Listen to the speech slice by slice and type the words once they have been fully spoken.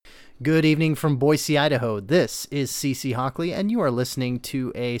Good evening from Boise, Idaho. This is CC Hockley, and you are listening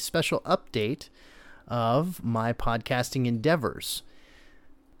to a special update of my podcasting endeavors.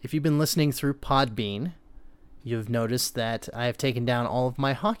 If you've been listening through Podbean, you've noticed that I have taken down all of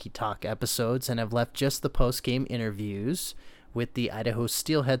my Hockey Talk episodes and have left just the post-game interviews with the Idaho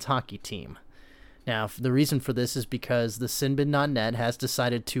Steelheads hockey team. Now, the reason for this is because the Sinbin.net has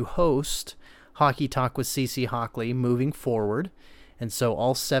decided to host Hockey Talk with CC Hockley moving forward. And so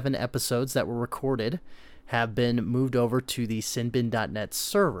all 7 episodes that were recorded have been moved over to the Sinbin.net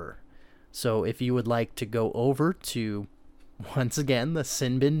server. So if you would like to go over to, once again, the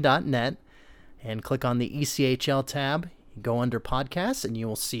Sinbin.net and click on the ECHL tab, go under podcasts, and you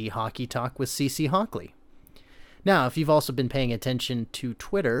will see Hockey Talk with CC Hockley. Now, if you've also been paying attention to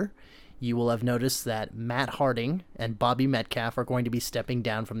Twitter, you will have noticed that Matt Harding and Bobby Metcalf are going to be stepping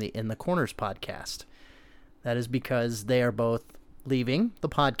down from the In the Corners podcast. That is because they are both leaving the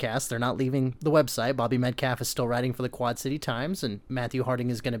podcast. They're not leaving the website. Bobby Metcalf is still writing for the Quad City Times, and Matthew Harding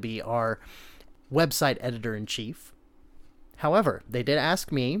is going to be our website editor-in-chief. However, they did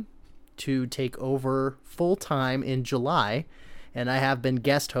ask me to take over full-time in July, and I have been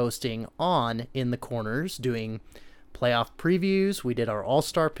guest hosting on In the Corners, doing playoff previews. We did our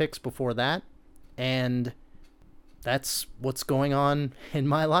all-star picks before that, and that's what's going on in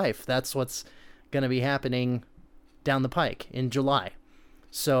my life. That's what's going to be happening down the pike in July.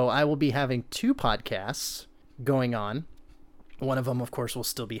 So I will be having 2 podcasts going on. One of them, of course, will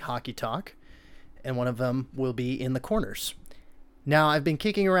still be Hockey Talk, and one of them will be In the Corners. Now, I've been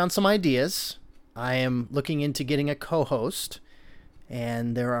kicking around some ideas. I am looking into getting a co-host,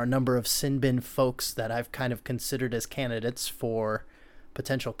 and there are a number of Sinbin folks that I've kind of considered as candidates for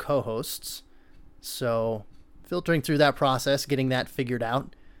potential co-hosts. So filtering through that process, getting that figured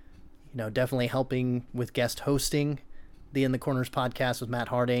out, definitely helping with guest hosting the In the Corners podcast with Matt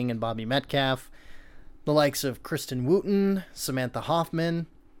Harding and Bobby Metcalf, the likes of Kristen Wooten, Samantha Hoffman,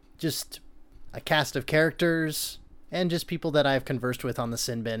 just a cast of characters, and just people that I've conversed with on the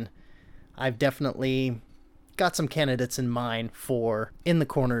Sinbin. I've definitely got some candidates in mind for In the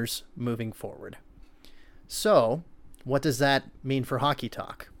Corners moving forward. So, what does that mean for Hockey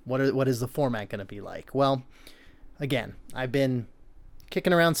Talk? What is the format going to be like? Well, again, I've been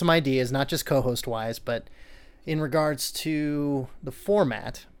kicking around some ideas, not just co-host wise, but in regards to the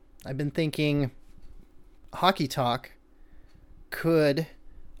format, I've been thinking Hockey Talk could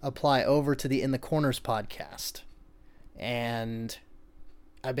apply over to the In the Corners podcast. And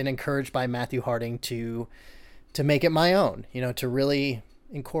I've been encouraged by Matthew Harding to make it my own, to really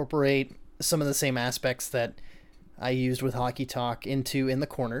incorporate some of the same aspects that I used with Hockey Talk into In the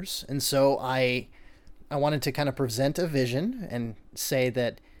Corners. And so I wanted to kind of present a vision and say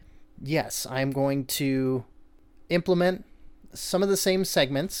that, yes, I'm going to implement some of the same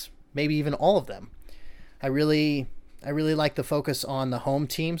segments, maybe even all of them. I really like the focus on the home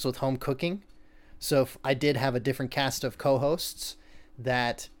teams with home cooking. So if I did have a different cast of co-hosts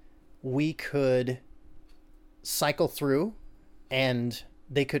that we could cycle through and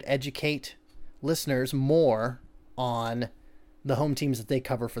they could educate listeners more on the home teams that they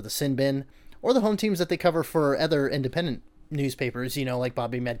cover for the Sinbin, or the home teams that they cover for other independent newspapers, like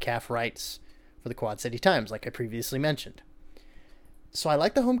Bobby Metcalf writes for the Quad City Times, like I previously mentioned. So I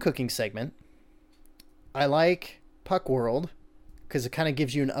like the home cooking segment. I like Puck World, because it kind of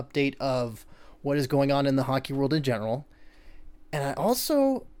gives you an update of what is going on in the hockey world in general. And I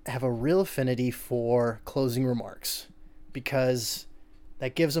also have a real affinity for closing remarks, because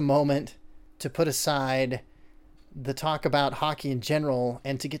that gives a moment to put aside the talk about hockey in general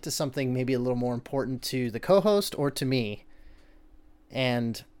and to get to something maybe a little more important to the co-host or to me.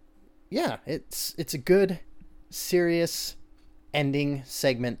 And yeah, it's a good, serious ending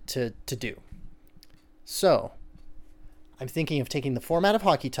segment to do. So I'm thinking of taking the format of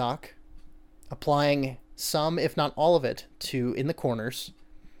Hockey Talk, applying some, if not all of it, to In the Corners,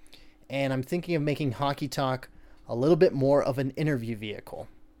 and I'm thinking of making Hockey Talk a little bit more of an interview vehicle,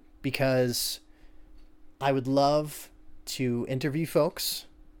 because I would love to interview folks,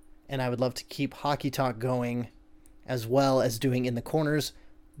 and I would love to keep Hockey Talk going as well as doing In the Corners,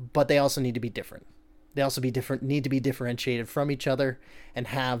 but they also need to be different. They also need to be differentiated from each other and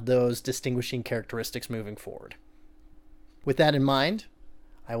have those distinguishing characteristics moving forward. With that in mind,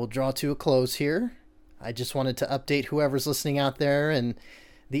 I will draw to a close here. I just wanted to update whoever's listening out there in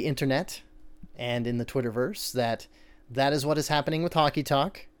the internet and in the Twitterverse that is what is happening with Hockey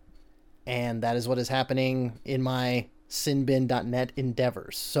Talk. And that is what is happening in my Sinbin.net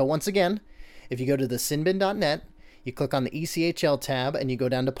endeavors. So once again, if you go to the Sinbin.net, you click on the ECHL tab and you go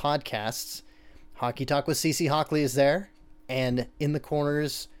down to podcasts, Hockey Talk with CC Hockley is there. And In the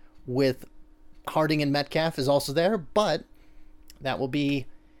Corners with Harding and Metcalf is also there, but that will be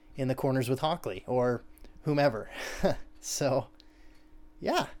in the corners with Hockley or whomever. So,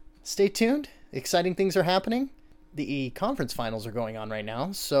 yeah, stay tuned. Exciting things are happening. The conference finals are going on right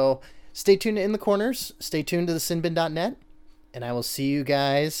now, so stay tuned in the corners. Stay tuned to the sinbin.net, and I will see you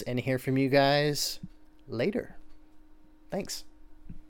guys and hear from you guys later. Thanks.